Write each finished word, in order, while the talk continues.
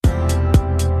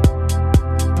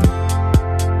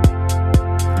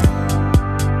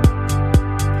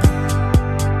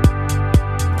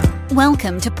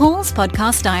Welcome to Paul's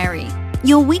Podcast Diary,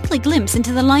 your weekly glimpse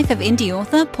into the life of indie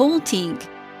author Paul Teague.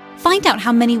 Find out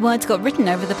how many words got written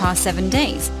over the past 7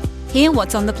 days, hear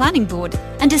what's on the planning board,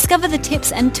 and discover the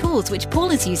tips and tools which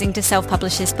Paul is using to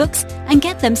self-publish his books and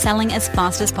get them selling as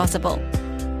fast as possible.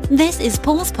 This is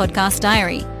Paul's Podcast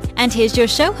Diary, and here's your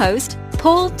show host,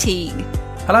 Paul Teague.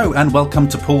 Hello and welcome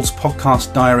to Paul's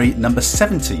Podcast Diary number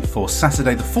 70 for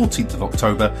Saturday the 14th of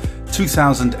October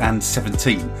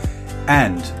 2017.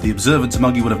 And the observant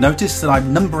among you would have noticed that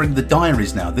I'm numbering the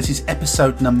diaries now. This is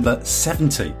episode number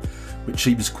 70, which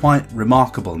seems quite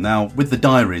remarkable. Now, with the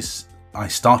diaries, I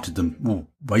started them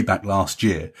way back last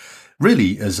year,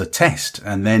 really as a test.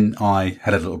 And then I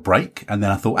had a little break. And then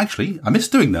I thought, actually, I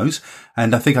missed doing those.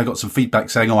 And I think I got some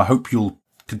feedback saying, I hope you'll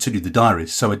continue the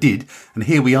diaries. So I did. And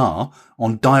here we are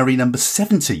on diary number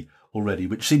 70 already,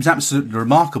 which seems absolutely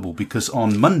remarkable because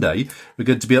on Monday we're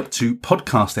going to be up to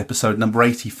podcast episode number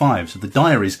 85. So the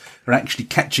diaries are actually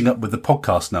catching up with the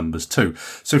podcast numbers too.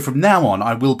 So from now on,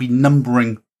 I will be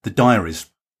numbering the diaries.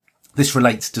 This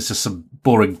relates to some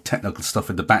boring technical stuff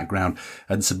in the background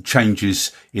and some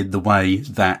changes in the way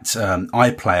that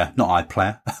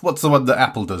iPlayer, what's the one that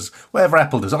Apple does? Whatever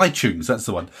Apple does, iTunes, that's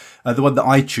the one. The one that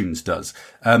iTunes does.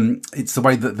 It's the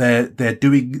way that they're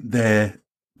doing their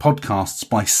podcasts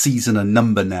by season and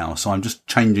number now. So I'm just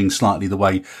changing slightly the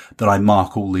way that I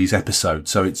mark all these episodes.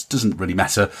 So it doesn't really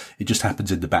matter. It just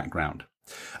happens in the background.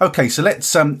 Okay, so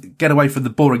let's get away from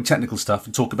the boring technical stuff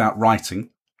and talk about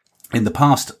writing. In the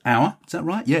past hour, is that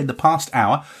right? Yeah, in the past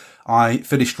hour, I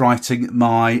finished writing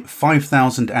my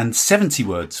 5,070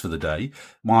 words for the day.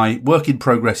 My work in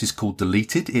progress is called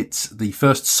Deleted. It's the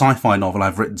first sci-fi novel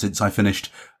I've written since I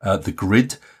finished The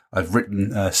Grid. I've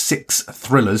written 6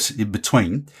 thrillers in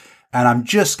between, and I'm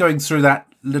just going through that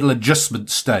little adjustment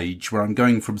stage where I'm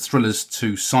going from thrillers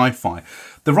to sci-fi.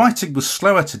 The writing was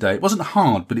slower today. It wasn't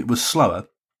hard, but it was slower,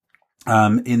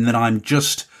 in that I'm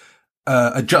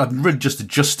really just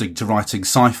adjusting to writing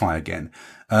sci-fi again,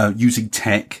 using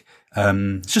tech.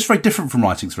 It's just very different from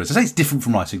writing thrillers. I say it's different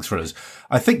from writing thrillers.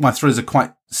 I think my thrillers are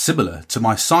quite similar to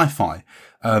my sci-fi,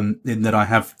 in that I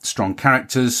have strong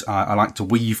characters. I like to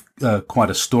weave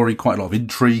quite a story, quite a lot of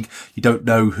intrigue. You don't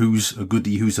know who's a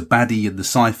goodie, who's a baddie in the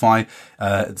sci-fi,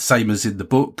 same as in the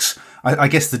books. I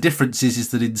guess the difference is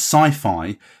that in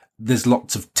sci-fi, there's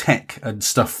lots of tech and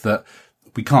stuff that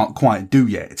we can't quite do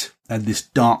yet, and this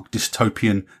dark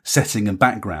dystopian setting and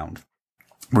background.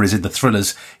 Whereas in the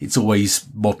thrillers, it's always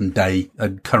modern day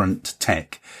and current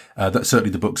tech. That's certainly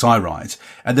the books I write.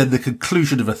 And then the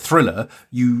conclusion of a thriller,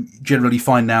 you generally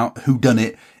find out who done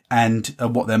it and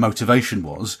what their motivation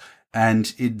was.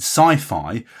 And in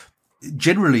sci-fi,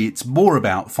 generally it's more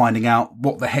about finding out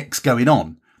what the heck's going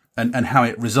on and how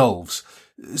it resolves.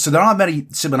 So there are many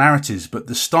similarities, but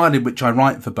the style in which I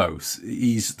write for both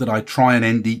is that I try and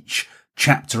end each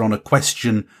chapter on a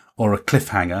question or a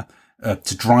cliffhanger,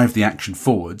 to drive the action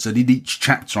forwards. And in each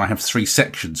chapter, I have 3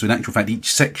 sections. So in actual fact,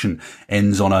 each section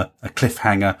ends on a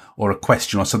cliffhanger or a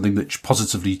question or something that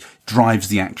positively drives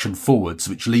the action forwards,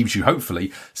 which leaves you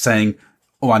hopefully saying,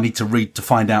 I need to read to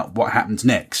find out what happens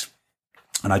next.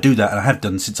 And I do that, and I have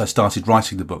done since I started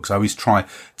writing the books. I always try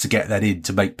to get that in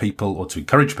to make people, or to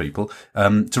encourage people,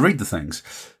 to read the things.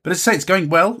 But as I say, it's going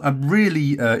well. I'm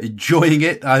really enjoying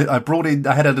it. I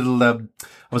had a little, I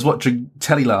was watching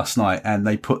telly last night, and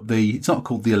they put it's not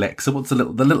called the Alexa, what's the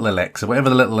little Alexa, whatever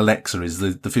the little Alexa is,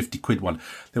 the 50 quid one.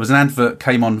 There was an advert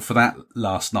came on for that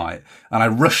last night, and I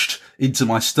rushed into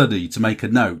my study to make a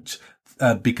note,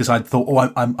 because I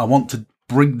thought, I want to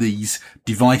bring these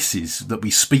devices that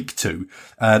we speak to,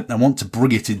 I want to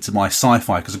bring it into my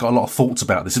sci-fi, because I've got a lot of thoughts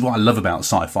about this. This is what I love about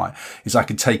sci-fi, is I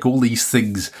can take all these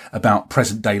things about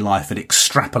present day life and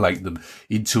extrapolate them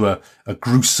into a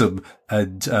gruesome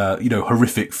and,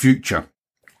 horrific future.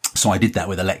 So I did that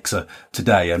with Alexa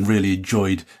today and really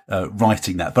enjoyed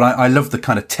writing that. But I love the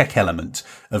kind of tech element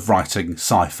of writing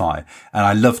sci-fi, and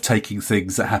I love taking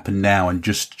things that happen now and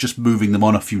just moving them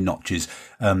on a few notches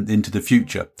into the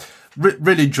future.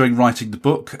 Really enjoying writing the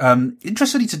book.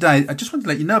 Interestingly today, I just wanted to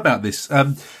let you know about this.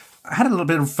 I had a little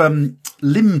bit of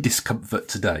limb discomfort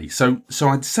today. So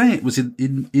I'd say it was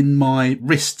in my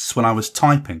wrists when I was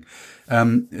typing.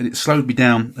 And it slowed me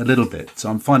down a little bit. So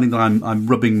I'm finding that I'm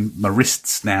rubbing my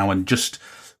wrists now and just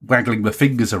waggling my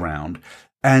fingers around.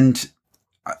 And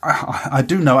I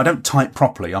do know I don't type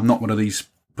properly. I'm not one of these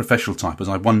professional typers.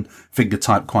 I one finger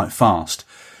type quite fast,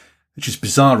 which is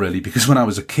bizarre really, because when I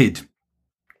was a kid,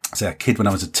 when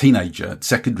I was a teenager at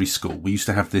secondary school, we used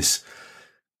to have this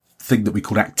thing that we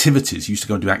called activities. You used to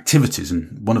go and do activities,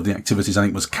 and one of the activities I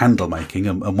think was candle making,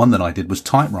 and one that I did was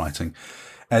typewriting.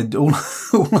 And all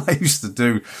I used to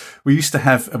do, we used to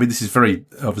have, I mean, this is very,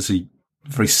 obviously,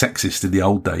 very sexist in the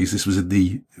old days. This was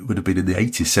would have been in the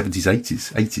 80s,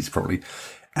 70s, 80s probably.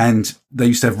 And they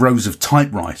used to have rows of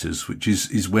typewriters, which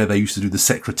is where they used to do the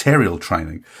secretarial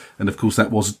training. And of course,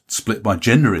 that was split by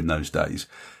gender in those days.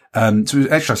 So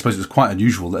actually, I suppose it was quite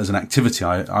unusual that as an activity,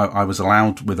 I was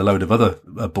allowed with a load of other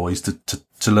boys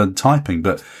to learn typing,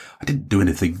 but I didn't do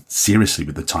anything seriously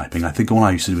with the typing. I think all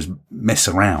I used to do was mess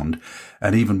around.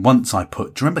 And even once I do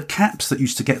you remember caps that you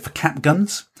used to get for cap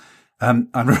guns?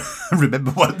 I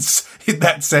remember once in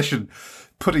that session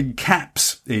putting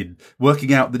caps in,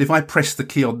 working out that if I pressed the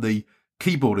key on the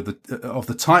keyboard of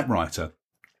the typewriter,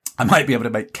 I might be able to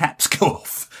make caps go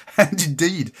off. And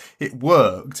indeed, it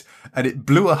worked. And it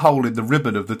blew a hole in the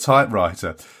ribbon of the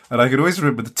typewriter. And I can always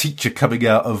remember the teacher coming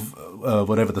out of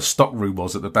whatever the stock room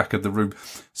was at the back of the room,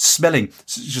 smelling,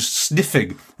 just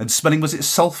sniffing and smelling. Was it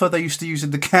sulphur they used to use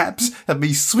in the caps? And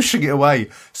me swishing it away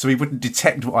so he wouldn't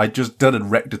detect what I'd just done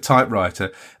and wrecked a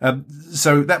typewriter.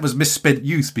 So that was misspent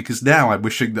youth, because now I'm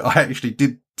wishing that I actually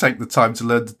did take the time to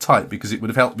learn to type, because it would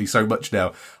have helped me so much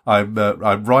now. I'm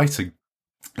writing.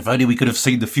 If only we could have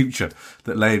seen the future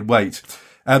that lay in wait.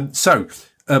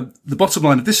 The bottom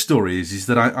line of this story is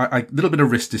that I little bit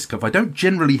of wrist discomfort. I don't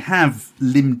generally have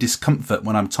limb discomfort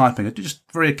when I'm typing. I do, just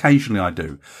very occasionally I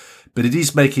do. But it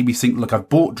is making me think, look, I've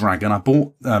bought Dragon. I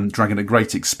bought Dragon at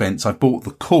great expense. I bought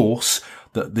the course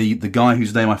that the guy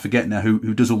whose name I forget now,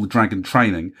 who does all the Dragon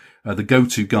training, the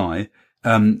go-to guy.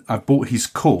 I've bought his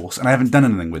course and I haven't done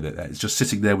anything with it. It's just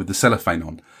sitting there with the cellophane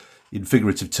on, in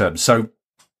figurative terms. So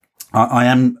I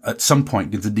am at some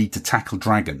point going to need to tackle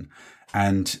Dragon,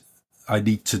 and I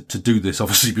need to do this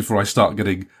obviously before I start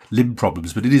getting limb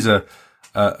problems. But it is a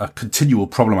continual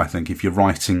problem, I think, if you're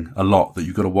writing a lot, that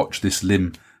you've got to watch this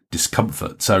limb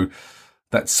discomfort. So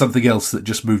that's something else that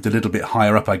just moved a little bit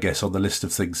higher up, I guess, on the list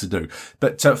of things to do.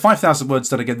 But 5,000 words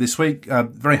done again this week.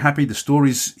 Very happy. The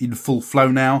story's in full flow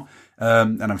now,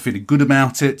 and I'm feeling good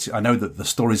about it. I know that the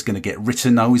story's going to get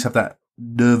written. I always have that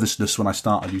nervousness when I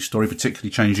start a new story, particularly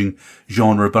changing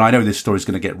genre, but I know this story's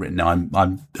going to get written now.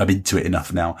 I'm into it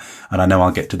enough now, and I know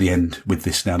I'll get to the end with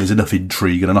this now. There's enough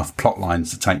intrigue and enough plot lines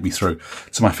to take me through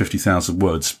to my 50,000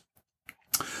 words.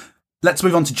 Let's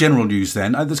move on to general news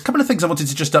then. There's a couple of things I wanted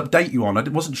to just update you on. I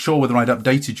wasn't sure whether I'd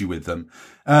updated you with them.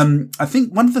 I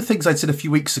think one of the things I said a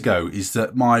few weeks ago is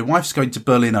that my wife's going to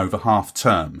Berlin over half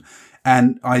term,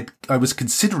 and I was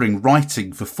considering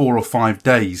writing for 4 or 5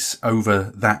 days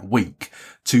over that week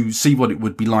to see what it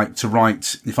would be like to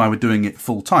write if I were doing it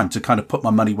full time, to kind of put my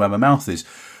money where my mouth is.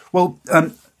 Well,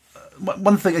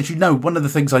 one thing, as you know, one of the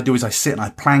things I do is I sit and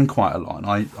I plan quite a lot.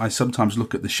 And I sometimes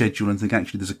look at the schedule and think,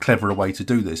 actually, there's a cleverer way to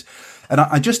do this. And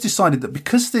I just decided that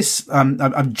because this,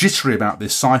 I'm jittery about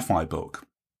this sci-fi book.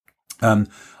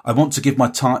 I want to give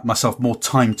myself more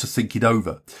time to think it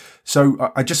over.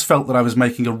 So I just felt that I was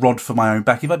making a rod for my own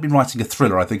back. If I'd been writing a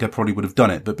thriller, I think I probably would have done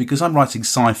it. But because I'm writing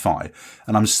sci-fi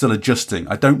and I'm still adjusting,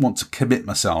 I don't want to commit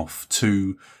myself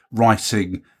to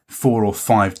writing 4 or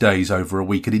 5 days over a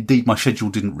week. And indeed, my schedule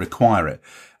didn't require it.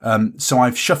 So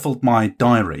I've shuffled my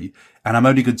diary, and I'm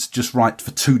only going to just write for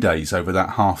 2 days over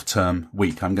that half-term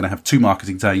week. I'm going to have 2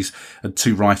 marketing days and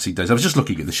 2 writing days. I was just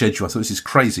looking at the schedule. I thought, this is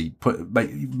crazy.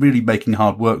 Really making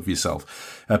hard work for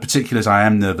yourself, particularly as I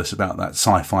am nervous about that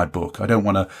sci-fi book. I don't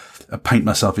want to paint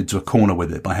myself into a corner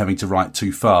with it by having to write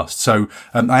too fast. So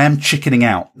I am chickening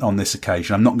out on this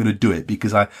occasion. I'm not going to do it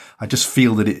because I just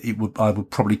feel that I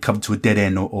would probably come to a dead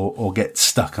end or get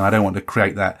stuck. And I don't want to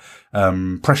create that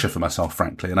pressure for myself,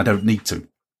 frankly, and I don't need to.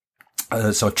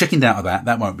 So I've chickened out of that.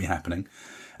 That won't be happening.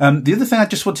 The other thing I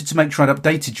just wanted to make sure I'd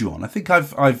updated you on, I think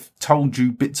I've told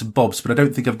you bits and bobs, but I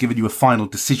don't think I've given you a final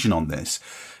decision on this.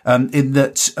 In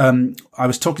that, I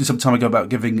was talking some time ago about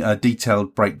giving a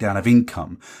detailed breakdown of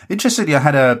income. Interestingly, I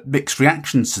had mixed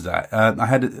reactions to that. I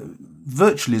had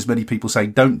virtually as many people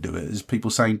saying don't do it as people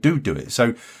saying do it.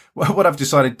 So what I've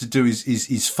decided to do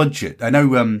is fudge it. I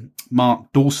know,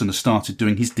 Mark Dawson has started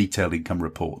doing his detailed income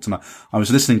reports, and I was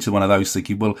listening to one of those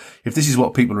thinking, well, if this is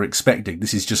what people are expecting,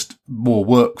 this is just more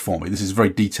work for me. This is a very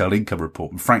detailed income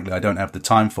report, and frankly, I don't have the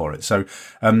time for it. So,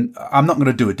 I'm not going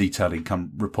to do a detailed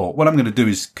income report. What I'm going to do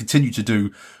is continue to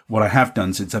do what I have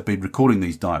done since I've been recording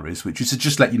these diaries, which is to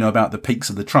just let you know about the peaks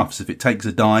and the troughs. If it takes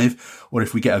a dive, or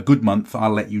if we get a good month,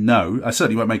 I'll let you know. I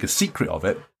certainly won't make a secret of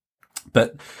it.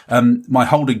 But my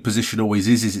holding position always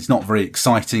is it's not very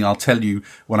exciting. I'll tell you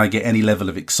when I get any level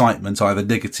of excitement, either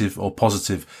negative or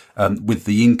positive, with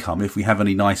the income, if we have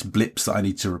any nice blips that I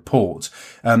need to report.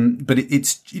 But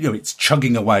it's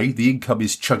chugging away. The income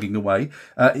is chugging away.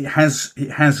 It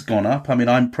has gone up. I mean,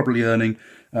 I'm probably earning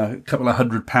a couple of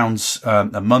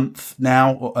 £100 a month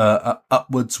now,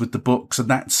 upwards with the books, and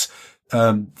that's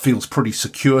feels pretty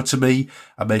secure to me.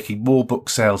 I'm making more book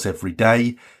sales every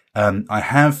day. I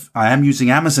am using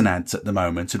Amazon ads at the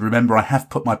moment, and remember, I have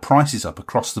put my prices up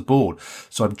across the board.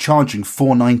 So I'm charging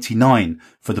 $4.99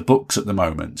 for the books at the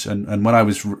moment. And when I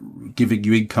was giving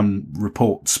you income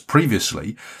reports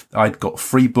previously, I'd got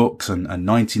free books and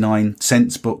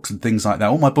 99-cent books and things like that.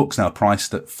 All my books now are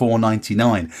priced at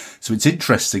 $4.99. So it's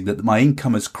interesting that my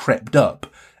income has crept up,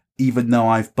 even though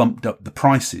I've bumped up the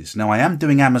prices. Now I am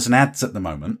doing Amazon ads at the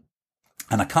moment.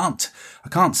 And I can't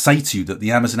say to you that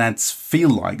the Amazon ads feel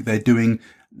like they're doing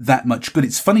that much good.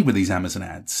 It's funny with these Amazon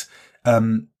ads.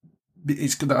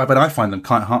 But I find them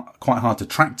quite hard to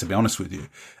track, to be honest with you.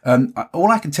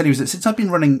 All I can tell you is that since I've been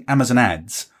running Amazon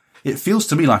ads, it feels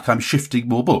to me like I'm shifting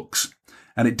more books.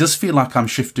 And it does feel like I'm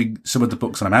shifting some of the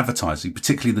books that I'm advertising,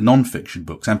 particularly the non-fiction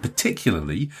books, and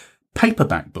particularly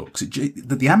paperback books.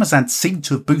 The Amazon ads seem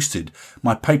to have boosted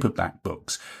my paperback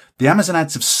books. The Amazon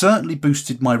ads have certainly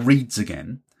boosted my reads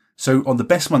again. So on the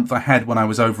best month I had when I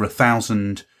was over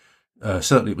 1,000,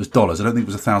 certainly it was dollars. I don't think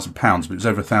it was £1,000, but it was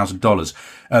over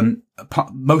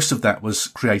 $1,000. Most of that was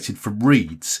created from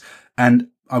reads. And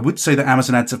I would say that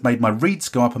Amazon ads have made my reads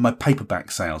go up and my paperback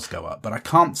sales go up. But I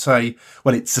can't say,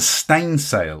 well, it sustained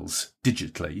sales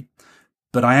digitally,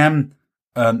 but I am,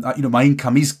 my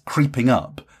income is creeping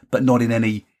up, but not in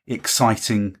any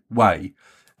exciting way.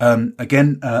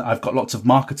 I've got lots of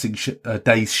marketing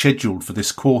days scheduled for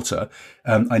this quarter.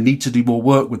 I need to do more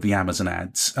work with the Amazon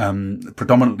ads.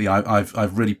 Predominantly,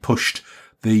 I've really pushed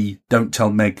the Don't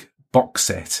Tell Meg box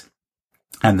set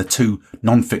and the 2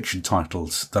 non-fiction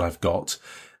titles that I've got.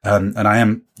 And I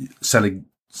am selling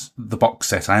the box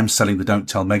set. I am selling the Don't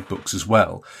Tell Meg books as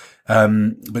well.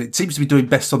 But it seems to be doing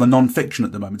best on the non-fiction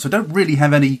at the moment. So I don't really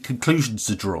have any conclusions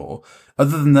to draw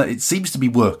other than that it seems to be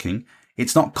working.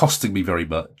 It's not costing me very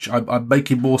much. I'm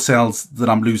making more sales than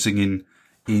I'm losing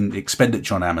in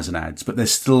expenditure on Amazon ads, but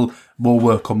there's still more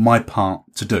work on my part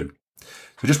to do. So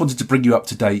I just wanted to bring you up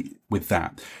to date with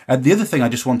that. And the other thing I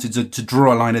just wanted to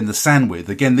draw a line in the sand with,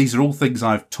 again, these are all things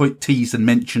I've teased and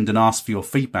mentioned and asked for your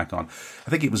feedback on. I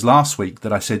think it was last week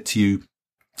that I said to you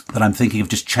that I'm thinking of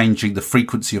just changing the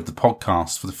frequency of the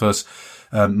podcast for the first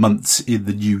months in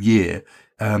the new year.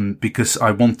 Because I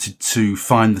wanted to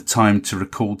find the time to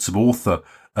record some author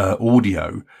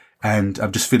audio, and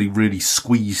I'm just feeling really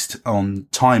squeezed on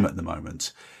time at the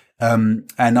moment. And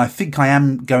I think I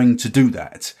am going to do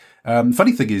that.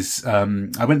 Funny thing is,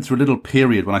 I went through a little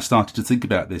period when I started to think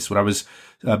about this, where I was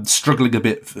struggling a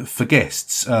bit for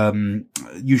guests.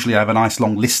 Usually I have a nice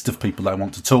long list of people that I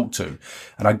want to talk to,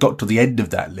 and I got to the end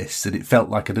of that list and it felt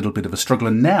like a little bit of a struggle.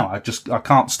 And now I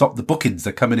can't stop the bookings.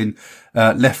 They're coming in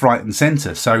left, right and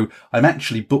centre. So I'm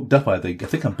actually booked up, I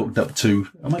think I'm booked up to,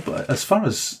 as far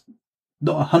as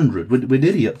not 100. We're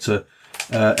nearly up to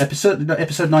episode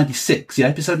 96. Yeah,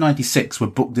 episode 96. We're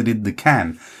booked it in the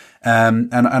can. And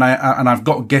I've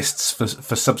got guests for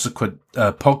subsequent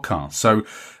podcasts. So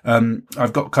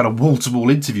I've got kind of wall-to-wall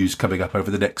interviews coming up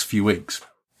over the next few weeks.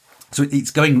 So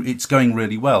it's going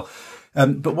really well.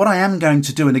 But what I am going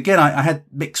to do, and again, I had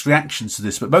mixed reactions to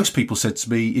this, but most people said to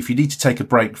me, if you need to take a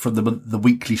break from the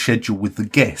weekly schedule with the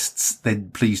guests,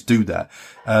 then please do that.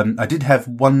 I did have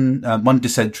one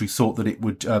dissenter who thought that it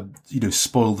would,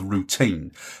 spoil the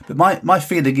routine. But my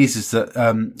feeling is that,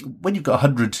 when you've got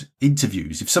 100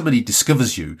 interviews, if somebody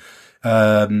discovers you,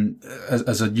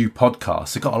 as a new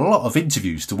podcast, they've got a lot of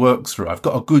interviews to work through. I've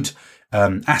got a good,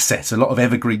 asset, a lot of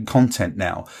evergreen content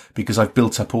now because I've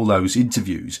built up all those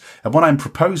interviews. And what I'm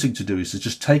proposing to do is to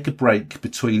just take a break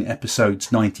between episodes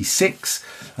 96.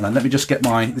 And then let me just get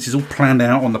this is all planned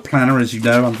out on the planner. As you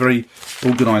know, I'm very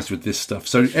organized with this stuff.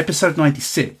 So episode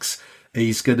 96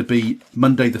 is going to be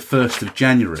Monday, the 1st of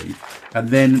January. And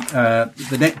then,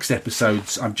 the next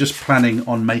episodes I'm just planning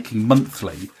on making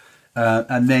monthly.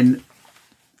 And then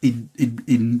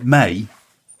in May,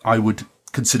 I would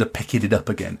consider picking it up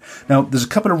again. Now, there's a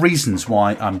couple of reasons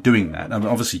why I'm doing that. I mean,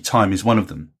 obviously, time is one of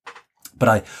them.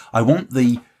 But I want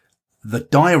the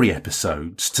diary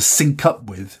episodes to sync up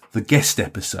with the guest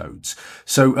episodes.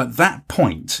 So at that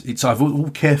point, I've all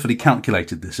carefully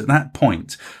calculated this. At that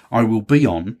point,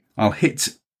 I'll hit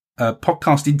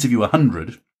podcast interview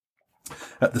 100.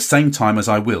 at the same time as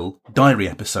I will Diary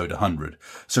episode 100.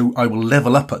 So I will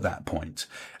level up at that point.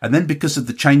 And then because of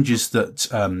the changes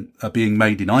that are being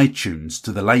made in iTunes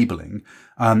to the labelling,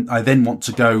 I then want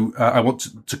to go, I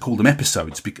want to call them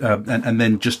episodes, and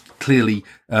then just clearly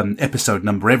episode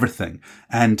number everything.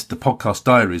 And the podcast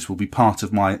diaries will be part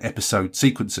of my episode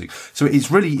sequencing. So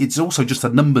it's also just a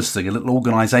numbers thing, a little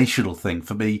organisational thing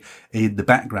for me in the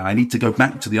background. I need to go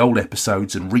back to the old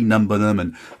episodes and renumber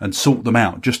them and sort them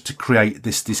out just to create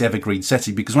this evergreen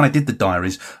setting. Because when I did the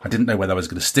diaries, I didn't know whether I was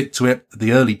going to stick to it.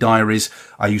 The early diaries,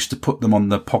 I used to put them on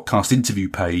the podcast interview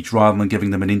page rather than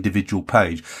giving them an individual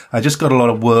page. I just got a lot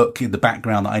of work in the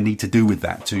background that I need to do with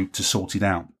that to sort it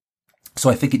out. So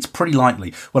I think it's pretty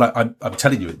likely, well, I'm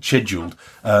telling you, it's scheduled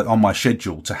on my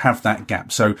schedule to have that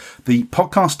gap. So the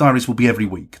podcast diaries will be every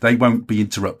week. They won't be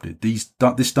interrupted. This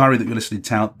diary that you're listening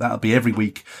to, that'll be every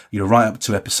week, right up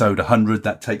to episode 100.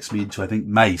 That takes me into, I think,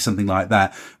 May, something like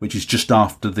that, which is just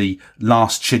after the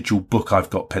last scheduled book I've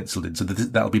got penciled in. So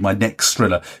that'll be my next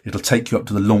thriller. It'll take you up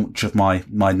to the launch of my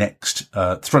next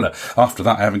thriller. After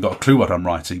that, I haven't got a clue what I'm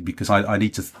writing because I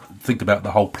need to think about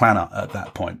the whole planner at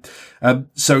that point.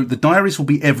 So the diaries will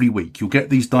be every week. You'll get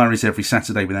these diaries every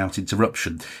Saturday without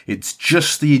interruption. It's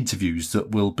just the interviews that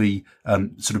will be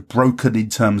sort of broken in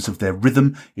terms of their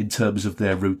rhythm, in terms of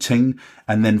their routine.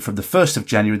 And then from the 1st of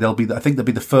January, they'll be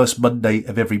the first Monday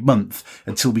of every month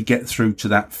until we get through to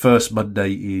that first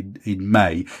Monday in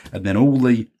May. And then all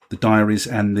the diaries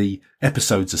and the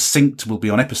episodes are synced. Will be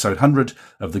on episode 100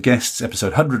 of the guests,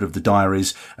 episode 100 of the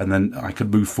diaries, and then I can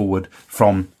move forward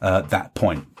from that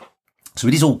point. So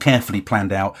it is all carefully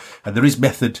planned out, and there is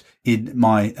method in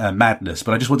my madness,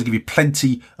 but I just want to give you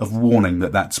plenty of warning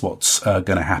that that's what's going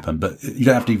to happen. But you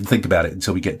don't have to even think about it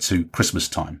until we get to Christmas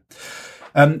time.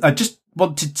 I just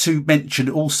wanted to mention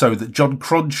also that John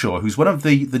Cronshaw, who's one of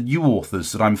the new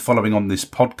authors that I'm following on this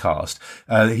podcast,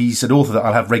 he's an author that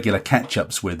I'll have regular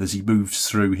catch-ups with as he moves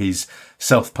through his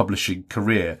self-publishing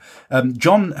career.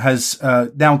 John has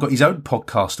now got his own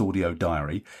podcast audio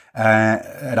diary,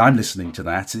 and I'm listening to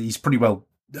that. He's pretty well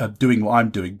doing what I'm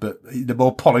doing, but in a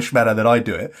more polished manner than I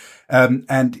do it.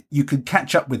 And you can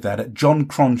catch up with that at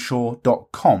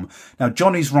johncronshaw.com. Now,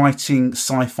 John is writing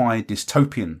sci-fi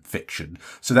dystopian fiction,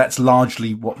 so that's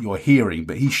largely what you're hearing,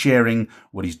 but he's sharing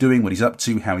what he's doing, what he's up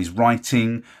to, how he's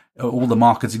writing, all the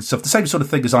marketing stuff, the same sort of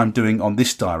thing as I'm doing on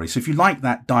this diary. So if you like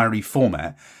that diary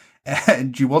format,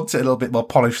 and you want it a little bit more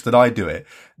polished than I do it,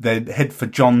 then head for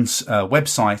John's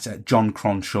website at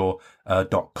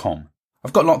johncronshaw.com.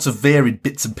 I've got lots of varied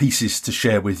bits and pieces to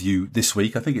share with you this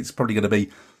week. I think it's probably going to be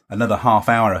another half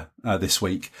hour this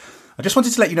week. I just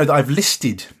wanted to let you know that I've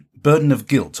listed Burden of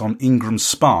Guilt on Ingram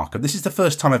Spark, and this is the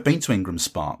first time I've been to Ingram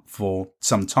Spark for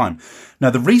some time. Now,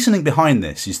 the reasoning behind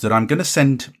this is that I'm going to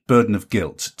send Burden of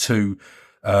Guilt to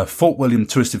Fort William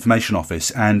Tourist Information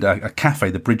Office and a cafe,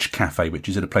 the Bridge Cafe, which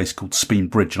is at a place called Speen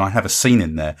Bridge, and I have a scene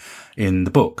in there in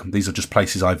the book. These are just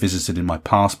places I've visited in my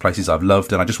past, places I've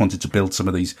loved, and I just wanted to build some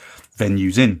of these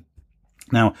venues in.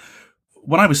 Now,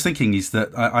 what I was thinking is that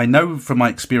I know from my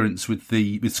experience with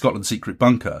Scotland Secret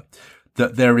Bunker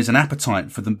that there is an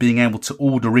appetite for them being able to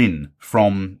order in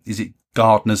from, is it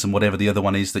Gardeners and whatever the other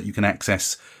one is that you can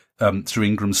access through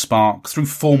Ingram Spark, through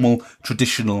formal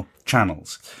traditional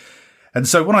channels. And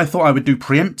so what I thought I would do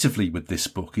preemptively with this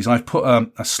book is I've put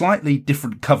a slightly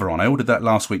different cover on. I ordered that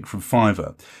last week from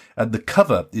Fiverr. And the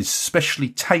cover is specially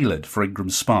tailored for Ingram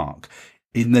Spark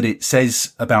in that it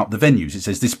says about the venues. It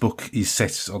says this book is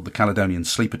set on the Caledonian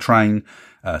Sleeper Train,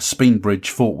 Speen Bridge,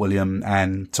 Fort William,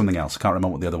 and something else. I can't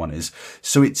remember what the other one is.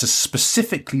 So it's a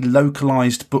specifically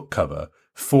localized book cover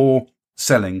for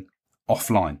selling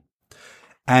offline.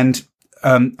 And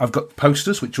I've got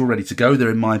posters which are all ready to go. They're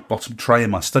in my bottom tray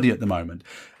in my study at the moment.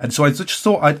 And so I just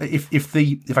thought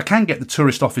if I can get the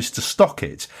tourist office to stock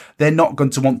it, they're not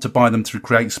going to want to buy them through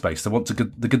CreateSpace.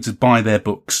 They're going to buy their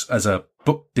books as a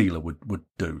book dealer would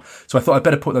do. So I thought I'd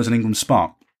better put those in Ingram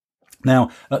Spark.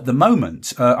 Now, at the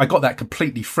moment, I got that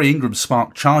completely free. Ingram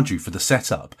Spark charge you for the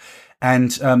setup.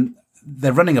 And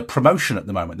they're running a promotion at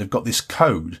the moment. They've got this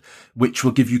code which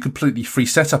will give you completely free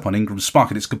setup on Ingram Spark,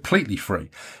 and it's completely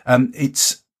free.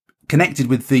 It's connected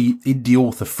with the Indie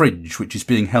Author Fringe, which is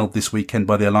being held this weekend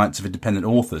by the Alliance of Independent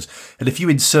Authors. And if you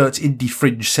insert Indie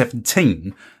Fringe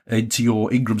 17 into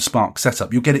your Ingram Spark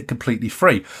setup, you'll get it completely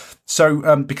free.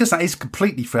 So, because that is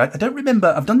completely free, I don't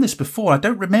remember, I've done this before, I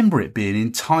don't remember it being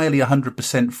entirely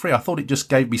 100% free. I thought it just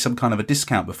gave me some kind of a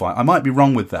discount before. I might be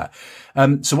wrong with that.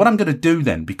 So what I'm going to do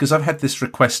then, because I've had this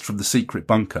request from the Secret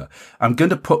Bunker, I'm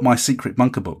going to put my Secret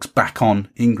Bunker books back on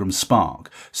Ingram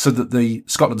Spark so that the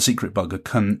Scotland Secret Bunker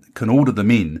can order them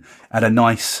in at a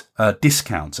nice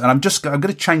discount. And I'm going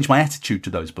to change my attitude to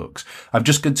those books. I'm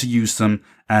just going to use them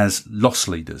as loss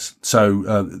leaders.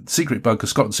 So, Secret Bunker,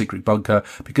 Scotland Secret Bunker,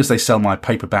 because they sell my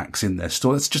paperbacks in their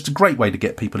store, it's just a great way to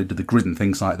get people into the grid and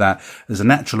things like that. There's a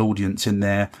natural audience in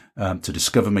there, to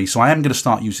discover me. So I am going to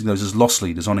start using those as loss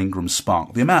leaders on Ingram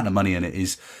Spark. The amount of money in it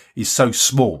is so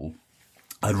small.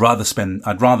 I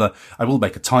will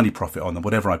make a tiny profit on them,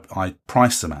 whatever I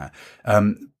price them at.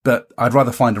 But I'd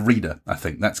rather find a reader, I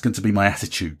think. That's going to be my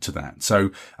attitude to that. So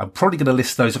I'm probably going to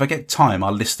list those. If I get time,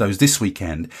 I'll list those this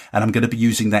weekend. And I'm going to be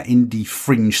using that Indie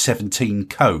Fringe 17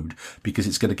 code because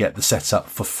it's going to get the setup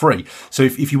for free. So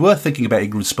if you were thinking about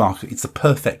Ingram Spark, it's the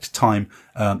perfect time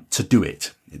to do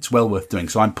it. It's well worth doing.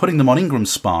 So I'm putting them on Ingram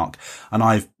Spark, and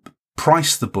I've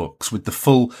price the books with the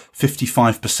full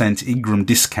 55% Ingram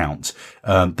discount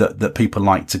that people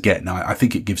like to get. Now, I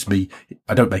think it gives me,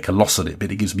 I don't make a loss on it,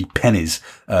 but it gives me pennies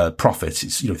profit.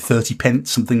 It's 30 pence,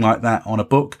 something like that on a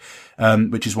book,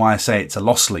 which is why I say it's a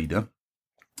loss leader.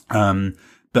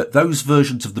 But those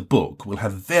versions of the book will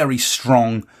have very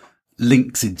strong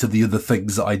links into the other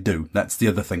things that I do. That's the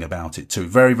other thing about it too.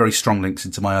 Very, very strong links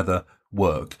into my other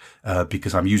work,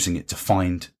 because I'm using it to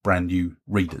find brand new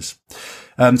readers.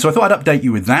 So I thought I'd update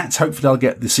you with that. Hopefully I'll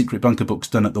get the Secret Bunker books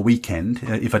done at the weekend,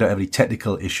 if I don't have any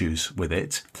technical issues with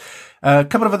it. A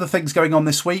couple of other things going on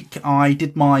this week. I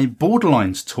did my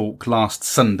Borderlines talk last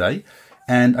Sunday,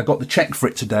 and I got the check for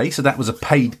it today. So that was a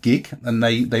paid gig, and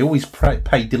they always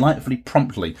pay delightfully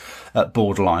promptly at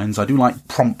Borderlines. I do like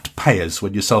prompt payers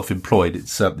when you're self-employed.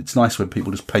 It's nice when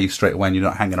people just pay you straight away and you're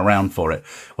not hanging around for it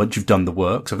once you've done the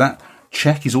work. So that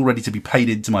check is all ready to be paid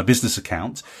into my business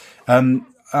account.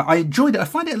 I enjoyed it. I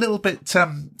find it a little bit,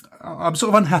 I'm sort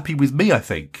of unhappy with me, I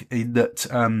think, in that,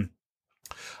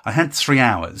 I had 3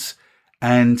 hours,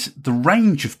 and the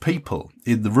range of people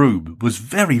in the room was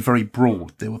very, very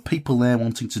broad. There were people there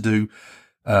wanting to do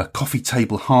coffee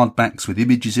table hardbacks with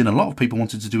images in. A lot of people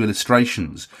wanted to do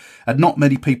illustrations, and not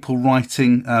many people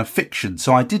writing fiction.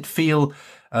 So I did feel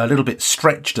a little bit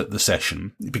stretched at the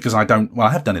session because I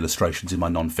have done illustrations in my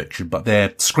non-fiction, but they're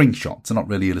screenshots. They're not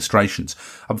really illustrations.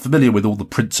 I'm familiar with all the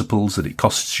principles, that it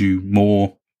costs you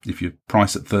more if you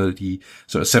price at 30,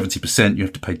 so at 70%, you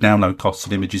have to pay download costs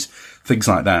of images, things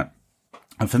like that.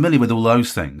 I'm familiar with all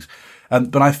those things.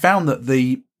 But I found that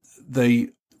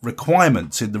the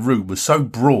requirements in the room were so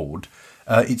broad,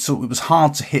 it was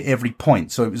hard to hit every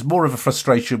point. So it was more of a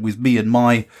frustration with me and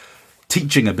my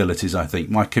teaching abilities, I think,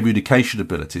 my communication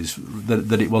abilities,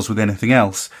 than it was with anything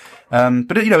else.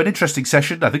 But an interesting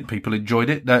session. I think people enjoyed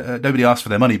it. Nobody asked for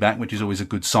their money back, which is always a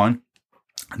good sign.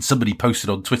 And somebody posted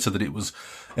on Twitter that it was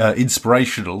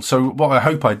inspirational. So what I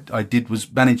hope I did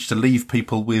was manage to leave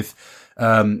people with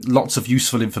lots of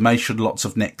useful information, lots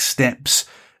of next steps.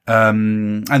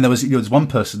 And there was one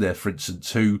person there, for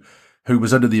instance, who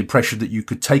was under the impression that you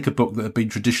could take a book that had been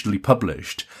traditionally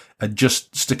published and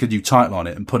just stick a new title on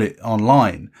it and put it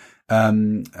online.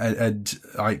 And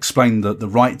I explained the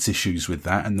rights issues with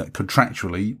that, and that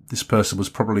contractually this person was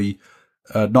probably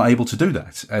not able to do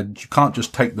that. And you can't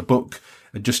just take the book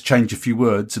and just change a few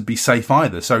words and be safe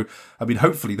either. So, I mean,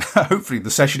 hopefully the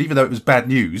session, even though it was bad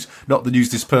news, not the news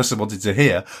this person wanted to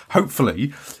hear,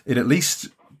 hopefully it at least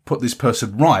put this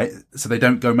person right so they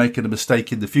don't go making a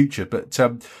mistake in the future. But,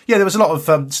 there was a lot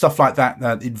of stuff like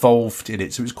that involved in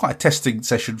it. So it was quite a testing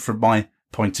session from my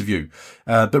point of view.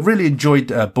 But really enjoyed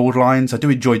Borderlines. I do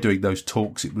enjoy doing those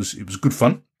talks. It was good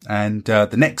fun. And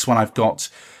the next one I've got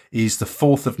is the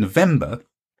 4th of November,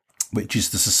 which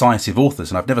is the Society of Authors.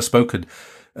 And I've never spoken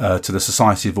to the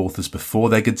Society of Authors before.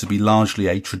 They're going to be largely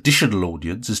a traditional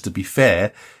audience, as to be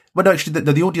fair. Well, no, actually,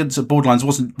 the audience at Borderlines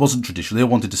wasn't traditional. They all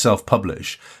wanted to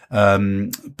self-publish.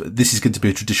 But this is going to be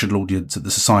a traditional audience at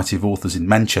the Society of Authors in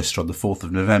Manchester on the 4th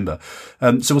of November.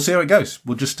 So we'll see how it goes.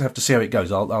 We'll just have to see how it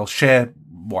goes. I'll share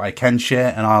what I can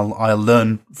share, and I'll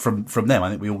learn from them. I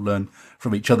think we all learn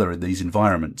from each other in these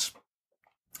environments.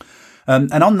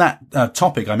 And on that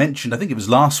topic, I mentioned, I think it was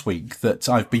last week, that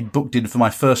I've been booked in for my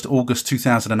first August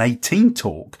 2018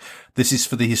 talk. This is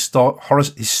for the Historical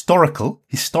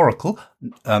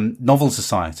Novel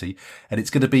Society, and it's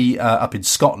going to be up in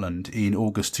Scotland in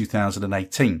August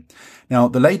 2018. Now,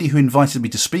 the lady who invited me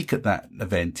to speak at that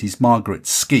event is Margaret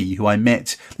Ski, who I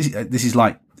met. This is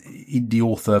like indie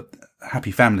author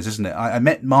happy families, isn't it? I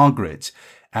met Margaret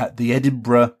at the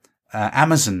Edinburgh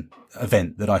Amazon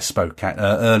event that I spoke at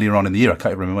earlier on in the year. I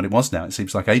can't even remember when it was now. It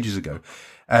seems like ages ago.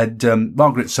 And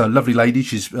Margaret's a lovely lady.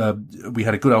 We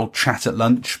had a good old chat at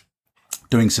lunch,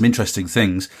 doing some interesting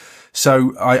things.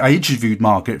 So I interviewed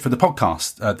Margaret for the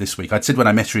podcast this week. I'd said when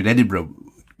I met her in Edinburgh,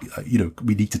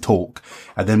 we need to talk.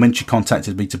 And then when she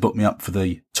contacted me to book me up for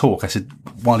the talk, I said,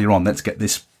 while you're on, let's get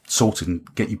this sorted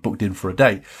and get you booked in for a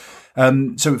day.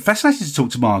 So fascinating to talk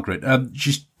to Margaret.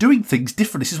 She's doing things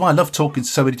different. This is why I love talking to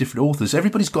so many different authors.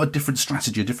 Everybody's got a different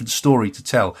strategy, a different story to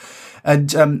tell.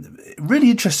 And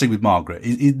really interesting with Margaret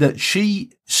is that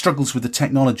she struggles with the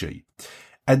technology.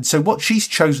 And so what she's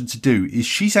chosen to do is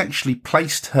she's actually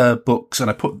placed her books, and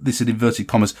I put this in inverted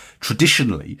commas,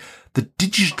 traditionally, the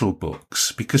digital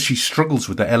books, because she struggles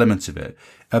with that element of it,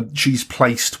 she's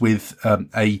placed with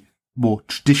a more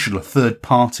traditional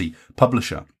third-party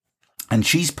publisher. And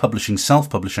she's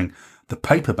self-publishing the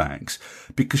paperbacks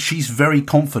because she's very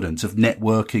confident of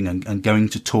networking and going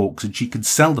to talks, and she can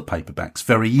sell the paperbacks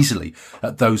very easily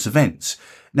at those events.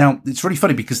 Now, it's really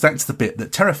funny because that's the bit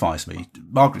that terrifies me.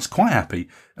 Margaret's quite happy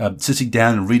sitting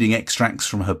down and reading extracts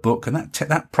from her book, and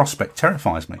that prospect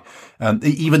terrifies me.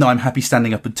 Even though I'm happy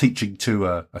standing up and teaching to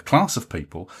a class of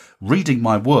people, reading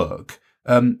my work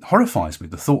horrifies me,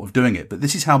 the thought of doing it. But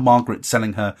this is how Margaret's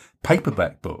selling her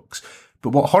paperback books. But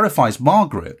what horrifies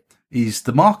Margaret is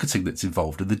the marketing that's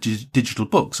involved in the digital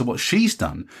book. So what she's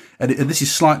done, and this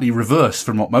is slightly reversed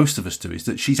from what most of us do, is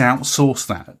that she's outsourced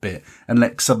that bit and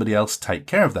let somebody else take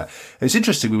care of that. It's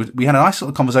interesting. We had a nice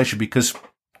little conversation because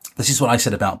this is what I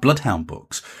said about Bloodhound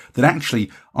books, that actually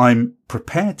I'm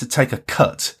prepared to take a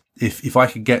cut if I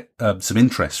could get some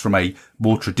interest from a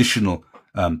more traditional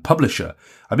publisher.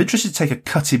 I'm interested to take a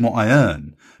cut in what I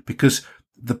earn, because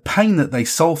the pain that they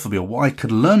solve for me, or what I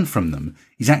could learn from them,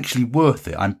 is actually worth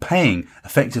it. I'm paying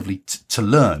effectively to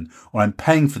learn, or I'm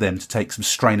paying for them to take some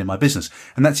strain in my business.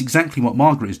 And that's exactly what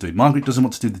Margaret is doing. Margaret doesn't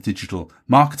want to do the digital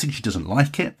marketing. She doesn't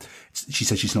like it. She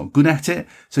says she's not good at it.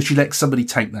 So she lets somebody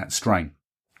take that strain.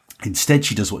 Instead,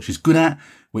 she does what she's good at,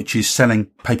 which is selling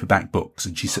paperback books.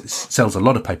 And she sells a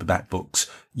lot of paperback books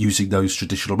using those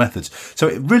traditional methods. So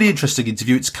a really interesting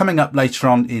interview. It's coming up later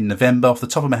on in November. Off the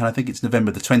top of my head, I think it's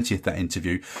November the 20th, that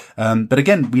interview. But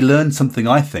again, we learn something,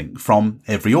 I think, from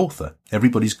every author.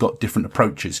 Everybody's got different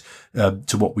approaches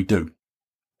to what we do.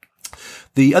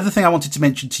 The other thing I wanted to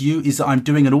mention to you is that I'm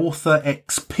doing an Author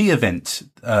XP event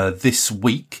this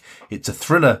week. It's a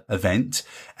thriller event.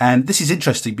 And this is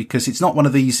interesting because it's not one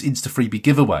of these Insta-freebie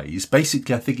giveaways.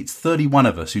 Basically, I think it's 31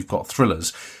 of us who've got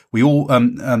thrillers. We all,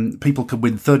 people can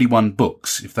win 31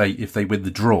 books if they win the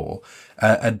draw.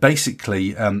 And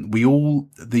basically,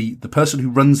 the person who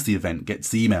runs the event gets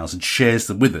the emails and shares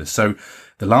them with us. So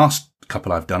the last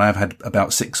couple I've done, I've had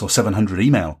about 600 or 700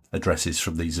 email addresses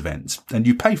from these events, and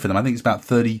you pay for them. I think it's about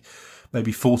 $30,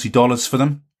 maybe $40 for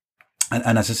them.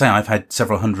 And as I say, I've had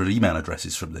several hundred email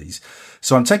addresses from these.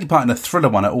 So I'm taking part in a thriller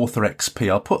one at Author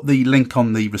XP. I'll put the link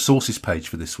on the resources page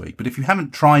for this week. But if you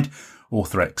haven't tried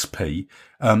Author XP,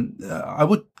 I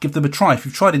would give them a try. If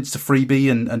you've tried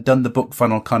Insta-freebie and done the book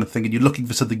funnel kind of thing, and you're looking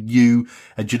for something new,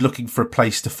 and you're looking for a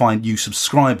place to find new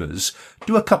subscribers,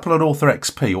 do a couple at Author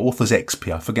XP, or Authors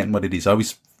XP. I'm forgetting what it is.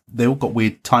 They all got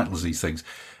weird titles, these things.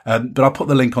 But I'll put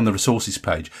the link on the resources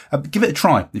page. Give it a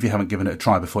try if you haven't given it a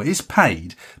try before. It is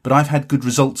paid, but I've had good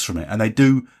results from it, and they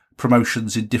do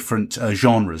promotions in different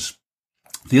genres.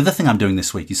 The other thing I'm doing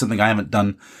this week is something I haven't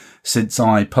done since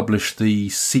I published the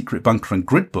Secret Bunker and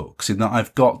Grid books, in that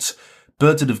I've got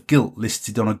Burden of Guilt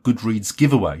listed on a Goodreads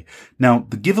giveaway. Now,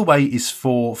 the giveaway is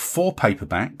for 4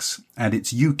 paperbacks, and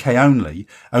it's UK only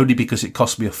because it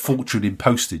costs me a fortune in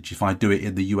postage if I do it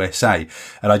in the USA.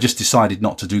 And I just decided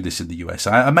not to do this in the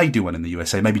USA. I may do one in the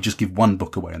USA, maybe just give one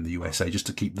book away in the USA just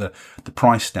to keep the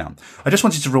price down. I just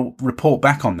wanted to report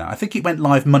back on that. I think it went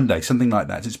live Monday, something like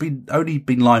that. It's only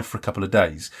been live for a couple of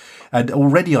days. And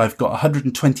already I've got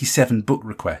 127 book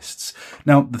requests.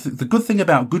 Now, the good thing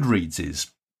about Goodreads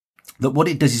is that what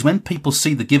it does is when people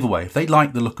see the giveaway, if they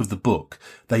like the look of the book,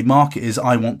 they mark it as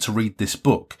I want to read this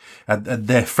book, and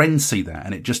their friends see that,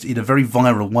 and it just, in a very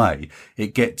viral way,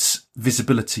 it gets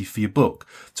visibility for your book.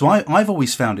 So I've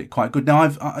always found it quite good. Now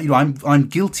I'm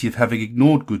guilty of having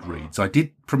ignored Goodreads. I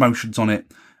did promotions on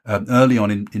it early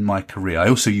on in my career. I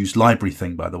also used Library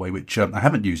Thing, by the way, which I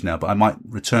haven't used now, but I might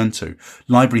return to.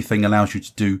 Library Thing allows you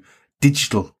to do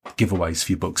digital giveaways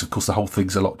for your books. Of course, the whole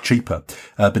thing's a lot cheaper,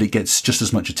 but it gets just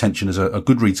as much attention as a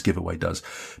Goodreads giveaway does.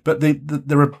 But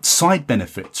there are side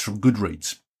benefits from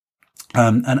Goodreads.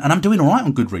 And I'm doing all right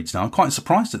on Goodreads now. I'm quite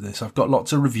surprised at this. I've got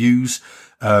lots of reviews,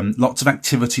 lots of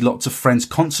activity, lots of friends,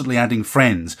 constantly adding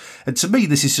friends. And to me,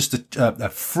 this is just a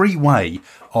free way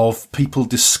of people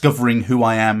discovering who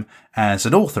I am as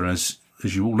an author. And as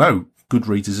you all know,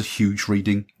 Goodreads is a huge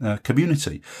reading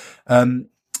community.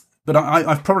 But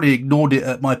I've probably ignored it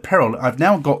at my peril. I've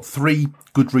now got 3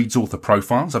 Goodreads author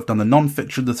profiles. I've done the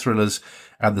non-fiction, the thrillers,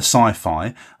 and the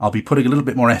sci-fi. I'll be putting a little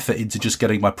bit more effort into just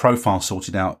getting my profile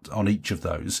sorted out on each of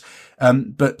those.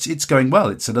 But it's going well.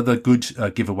 It's another good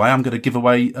giveaway. I'm going to give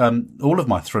away all of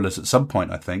my thrillers at some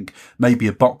point, I think. Maybe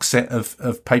a box set of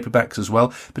paperbacks as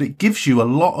well. But it gives you a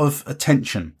lot of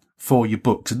attention for your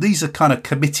books. And these are kind of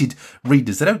committed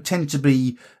readers. They don't tend to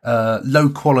be low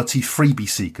quality freebie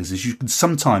seekers, as you can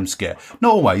sometimes get.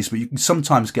 Not always, but you can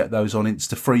sometimes get those on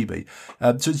Insta Freebie.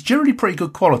 So it's generally pretty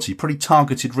good quality, pretty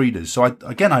targeted readers. So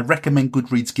I recommend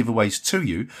Goodreads giveaways to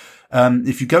you.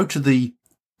 If you go to the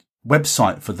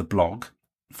website for the blog,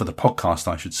 for the podcast,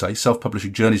 I should say,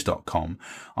 selfpublishingjourneys.com,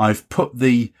 I've put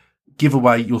the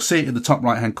giveaway. You'll see it in the top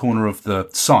right hand corner of the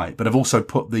site, but I've also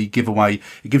put the giveaway.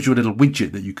 It gives you a little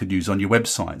widget that you can use on your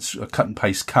website. It's a cut and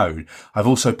paste code. I've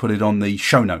also put it on the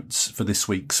show notes for this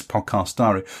week's podcast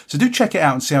diary. So do check it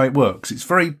out and see how it works. It's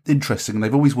very interesting, and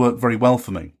they've always worked very well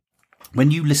for me.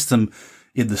 When you list them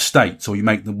in the States or you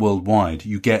make them worldwide,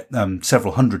 you get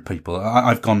several hundred people.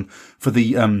 I've gone for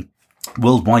the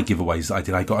worldwide giveaways that I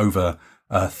did. I got over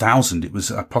 1,000. It was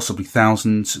possibly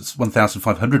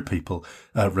 1,500 people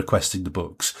requesting the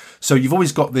books. So you've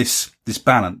always got this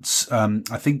balance.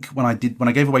 I think when I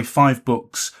gave away 5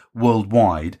 books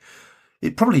worldwide,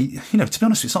 it probably, to be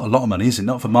honest, it's not a lot of money, is it?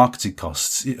 Not for marketing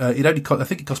costs. It only cost, I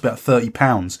think it cost about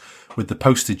 £30 with the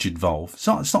postage involved. It's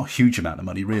not a huge amount of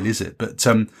money, really, is it? But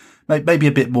maybe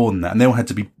a bit more than that. And they all had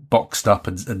to be boxed up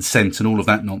and sent and all of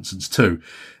that nonsense too.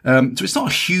 So it's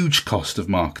not a huge cost of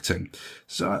marketing.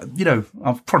 So,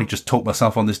 I've probably just talked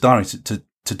myself on this diary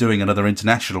to doing another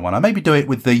international one. I maybe do it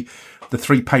with the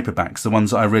 3 paperbacks, the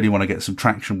ones that I really want to get some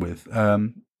traction with.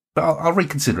 But I'll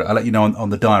reconsider it. I'll let you know on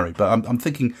the diary. But I'm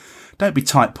thinking, don't be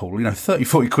tight, Paul. 30,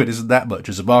 40 quid isn't that much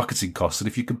as a marketing cost. And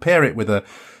if you compare it with a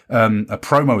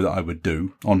promo that I would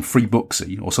do on Free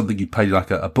Booksy or something you'd pay like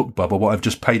a BookBub or what I've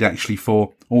just paid actually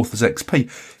for Authors XP,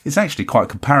 it's actually quite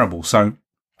comparable. So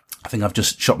I think I've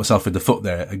just shot myself in the foot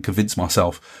there and convinced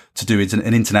myself to do it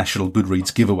an international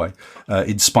Goodreads giveaway,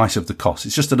 in spite of the cost.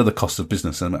 It's just another cost of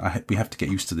business, and we have to get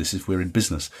used to this if we're in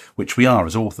business, which we are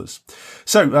as authors.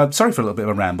 So, sorry for a little bit of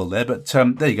a ramble there, but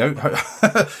there you go.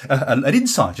 An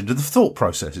insight into the thought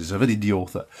processes of an indie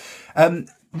author.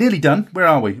 Nearly done. Where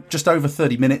are we? Just over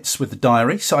 30 minutes with the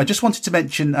diary. So I just wanted to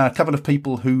mention a couple of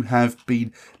people who have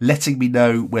been letting me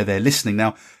know where they're listening.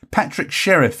 Now, Patrick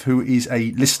Sheriff, who is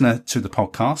a listener to the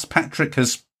podcast, Patrick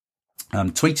has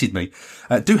tweeted me.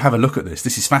 Do have a look at this.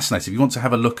 This is fascinating. If you want to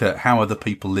have a look at how other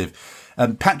people live.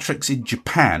 Patrick's in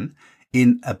Japan,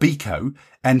 in Abiko,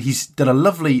 and he's done a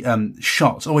lovely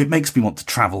shot. Oh, it makes me want to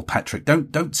travel, Patrick.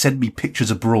 Don't send me pictures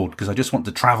abroad, because I just want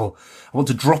to travel. I want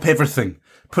to drop everything,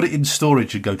 put it in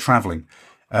storage and go travelling.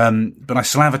 But I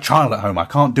still have a child at home. I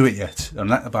can't do it yet.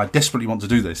 But I desperately want to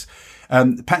do this.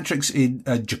 Patrick's in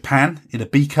Japan, in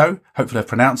Abiko. Hopefully I've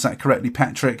pronounced that correctly,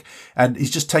 Patrick. And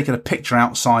he's just taken a picture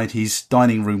outside his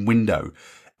dining room window.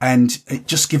 And it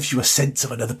just gives you a sense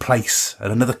of another place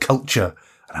and another culture.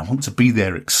 And I want to be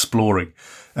there exploring.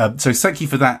 So thank you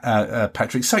for that,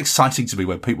 Patrick. It's so exciting to me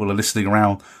when people are listening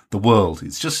around the world.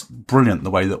 It's just brilliant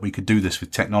the way that we could do this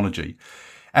with technology.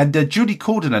 And Julie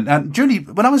Cordiner. And Julie,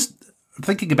 when I was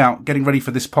thinking about getting ready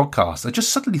for this podcast, I just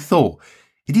suddenly thought,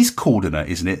 it is Cordiner,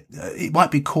 isn't it? It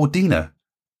might be Cordina.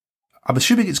 I'm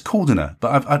assuming it's Cordiner,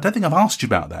 but I don't think I've asked you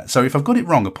about that. So if I've got it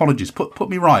wrong, apologies. Put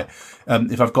me right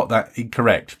if I've got that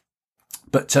incorrect.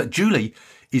 But Julie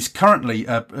is currently,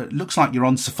 looks like you're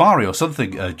on Safari or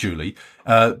something, Julie,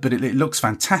 but it looks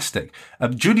fantastic.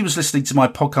 Julie was listening to my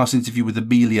podcast interview with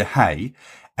Amelia Hay,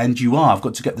 and you are, I've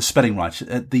got to get the spelling right,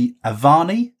 at the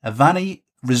Avani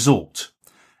Resort.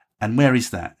 And where is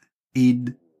that?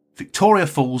 In Victoria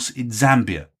Falls in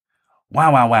Zambia.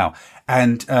 Wow.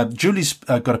 And Julie's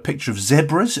got a picture of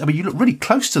zebras. I mean, you look really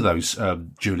close to those,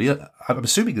 Julie. I'm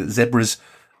assuming that zebras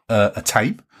are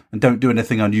tame and don't do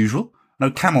anything unusual. No,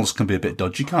 camels can be a bit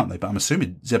dodgy, can't they? But I'm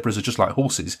assuming zebras are just like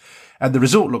horses. And the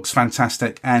resort looks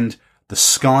fantastic, and the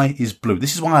sky is blue.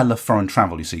 This is why I love foreign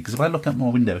travel, you see, because if I look out my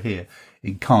window here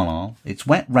in Carlisle, it's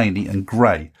wet, rainy and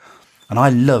grey. And I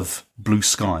love blue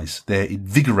skies. They're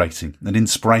invigorating and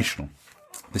inspirational.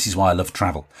 This is why I love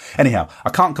travel. Anyhow, I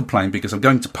can't complain because I'm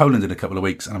going to Poland in a couple of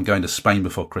weeks and I'm going to Spain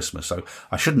before Christmas. So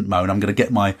I shouldn't moan. I'm going to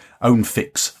get my own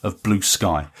fix of blue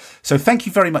sky. So thank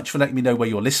you very much for letting me know where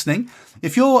you're listening.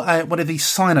 If you're one of these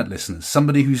silent listeners,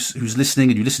 somebody who's listening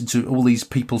and you listen to all these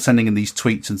people sending in these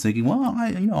tweets and thinking, well,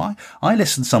 I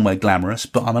listen somewhere glamorous,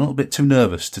 but I'm a little bit too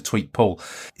nervous to tweet Paul.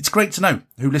 It's great to know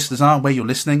who listeners are, where you're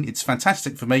listening. It's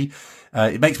fantastic for me.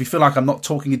 It makes me feel like I'm not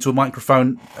talking into a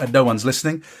microphone and no one's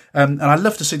listening. And I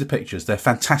love to see the pictures. They're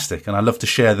fantastic. And I love to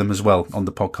share them as well on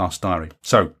the podcast diary.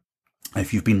 So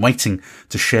if you've been waiting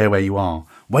to share where you are,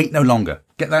 wait no longer.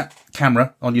 Get that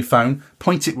camera on your phone,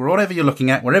 point it wherever you're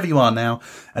looking at, wherever you are now,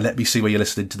 and let me see where you're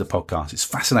listening to the podcast. It's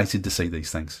fascinating to see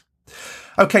these things.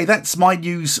 Okay, that's my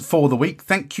news for the week.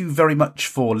 Thank you very much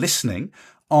for listening.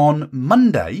 On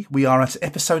Monday, we are at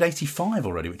episode 85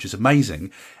 already, which is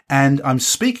amazing. And I'm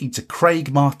speaking to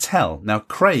Craig Martell. Now,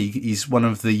 Craig is one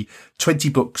of the 20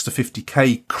 Books to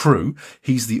 50K crew.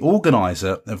 He's the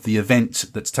organizer of the event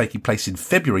that's taking place in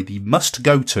February, the Must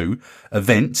Go To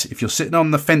event. If you're sitting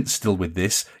on the fence still with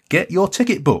this, get your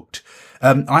ticket booked.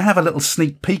 I have a little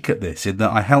sneak peek at this in that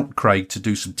I helped Craig to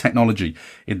do some technology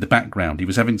in the background. He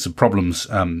was having some problems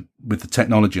with the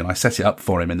technology and I set it up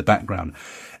for him in the background.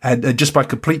 And just by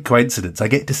complete coincidence, I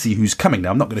get to see who's coming. Now,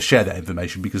 I'm not going to share that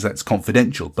information because that's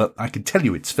confidential, but I can tell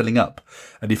you it's filling up.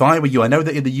 And if I were you, I know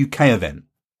that in the UK event,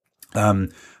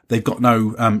 they've got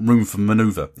no room for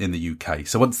manoeuvre in the UK.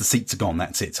 So once the seats are gone,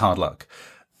 that's it. It's hard luck.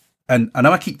 And I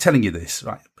know I keep telling you this,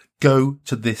 right? Go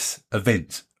to this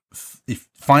event.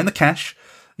 Find the cash,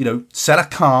 sell a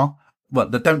car. Well,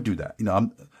 don't do that.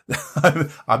 I'm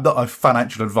not a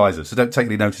financial advisor, so don't take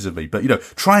any notice of me. But,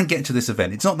 try and get to this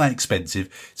event. It's not that expensive.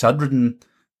 It's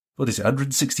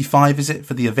 165, is it,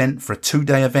 for the event, for a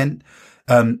 2-day event?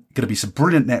 Going to be some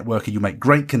brilliant networking. You'll make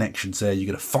great connections there. You're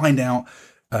going to find out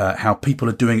how people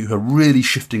are doing it who are really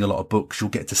shifting a lot of books.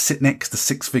 You'll get to sit next to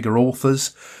 6-figure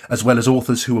authors, as well as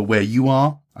authors who are where you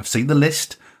are. I've seen the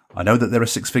list. I know that there are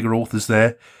 6-figure authors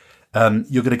there.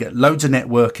 You're going to get loads of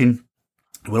networking.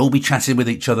 We'll all be chatting with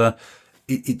each other.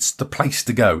 It's the place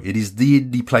to go. It is the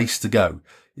indie place to go.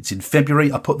 It's in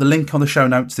February. I put the link on the show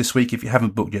notes this week if you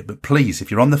haven't booked yet. But please, if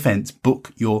you're on the fence,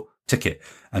 book your ticket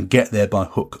and get there by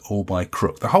hook or by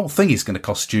crook. The whole thing is going to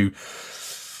cost you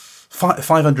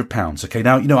 £500. Okay.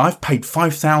 Now, I've paid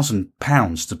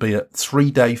 £5,000 to be at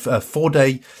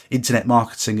 4-day internet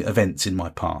marketing events in my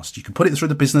past. You can put it through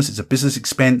the business. It's a business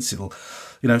expense. It'll,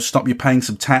 stop you paying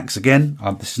some tax. Again,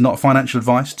 this is not financial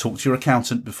advice. Talk to your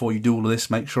accountant before you do all of this.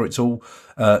 Make sure it's all,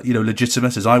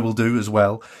 legitimate, as I will do as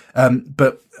well.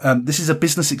 But this is a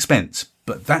business expense.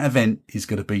 But that event is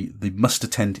going to be the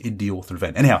must-attend indie author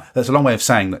event. Anyhow, that's a long way of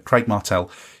saying that Craig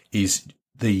Martell is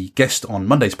the guest on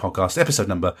Monday's podcast, episode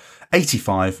number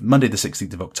 85, Monday the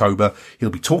 16th of October.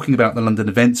 He'll be talking about the London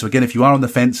event. So again, if you are on the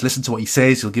fence, listen to what he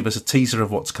says. He'll give us a teaser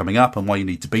of what's coming up and why you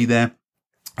need to be there.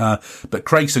 But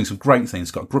Craig's doing some great things.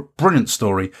 Got a brilliant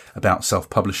story about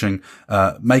self-publishing,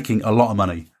 making a lot of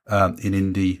money in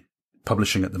indie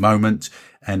publishing at the moment.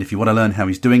 And if you want to learn how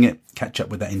he's doing it, catch up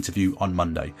with that interview on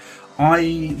Monday.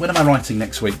 When am I writing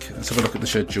next week? Let's have a look at the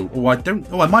schedule.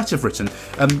 I might have written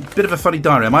a bit of a funny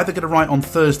diary. I'm either going to write on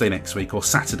Thursday next week or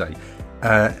Saturday.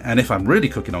 And if I'm really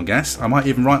cooking on gas, I might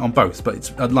even write on both, but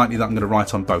it's unlikely that I'm going to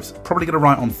write on both. Probably going to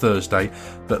write on Thursday,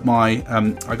 but I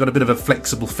got a bit of a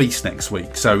flexible feast next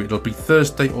week, so it'll be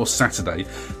Thursday or Saturday.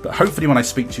 But hopefully when I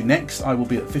speak to you next, I will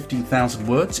be at 15,000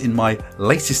 words in my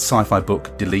latest sci-fi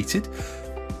book, Deleted.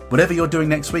 Whatever you're doing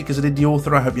next week as an indie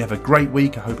author, I hope you have a great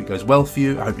week. I hope it goes well for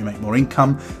you. I hope you make more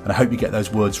income, and I hope you get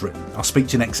those words written. I'll speak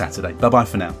to you next Saturday. Bye-bye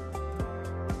for now.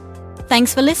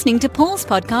 Thanks for listening to Paul's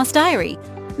Podcast Diary.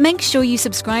 Make sure you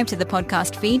subscribe to the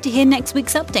podcast feed to hear next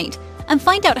week's update and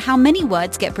find out how many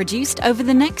words get produced over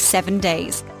the next 7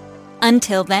 days.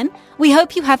 Until then, we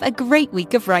hope you have a great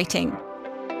week of writing.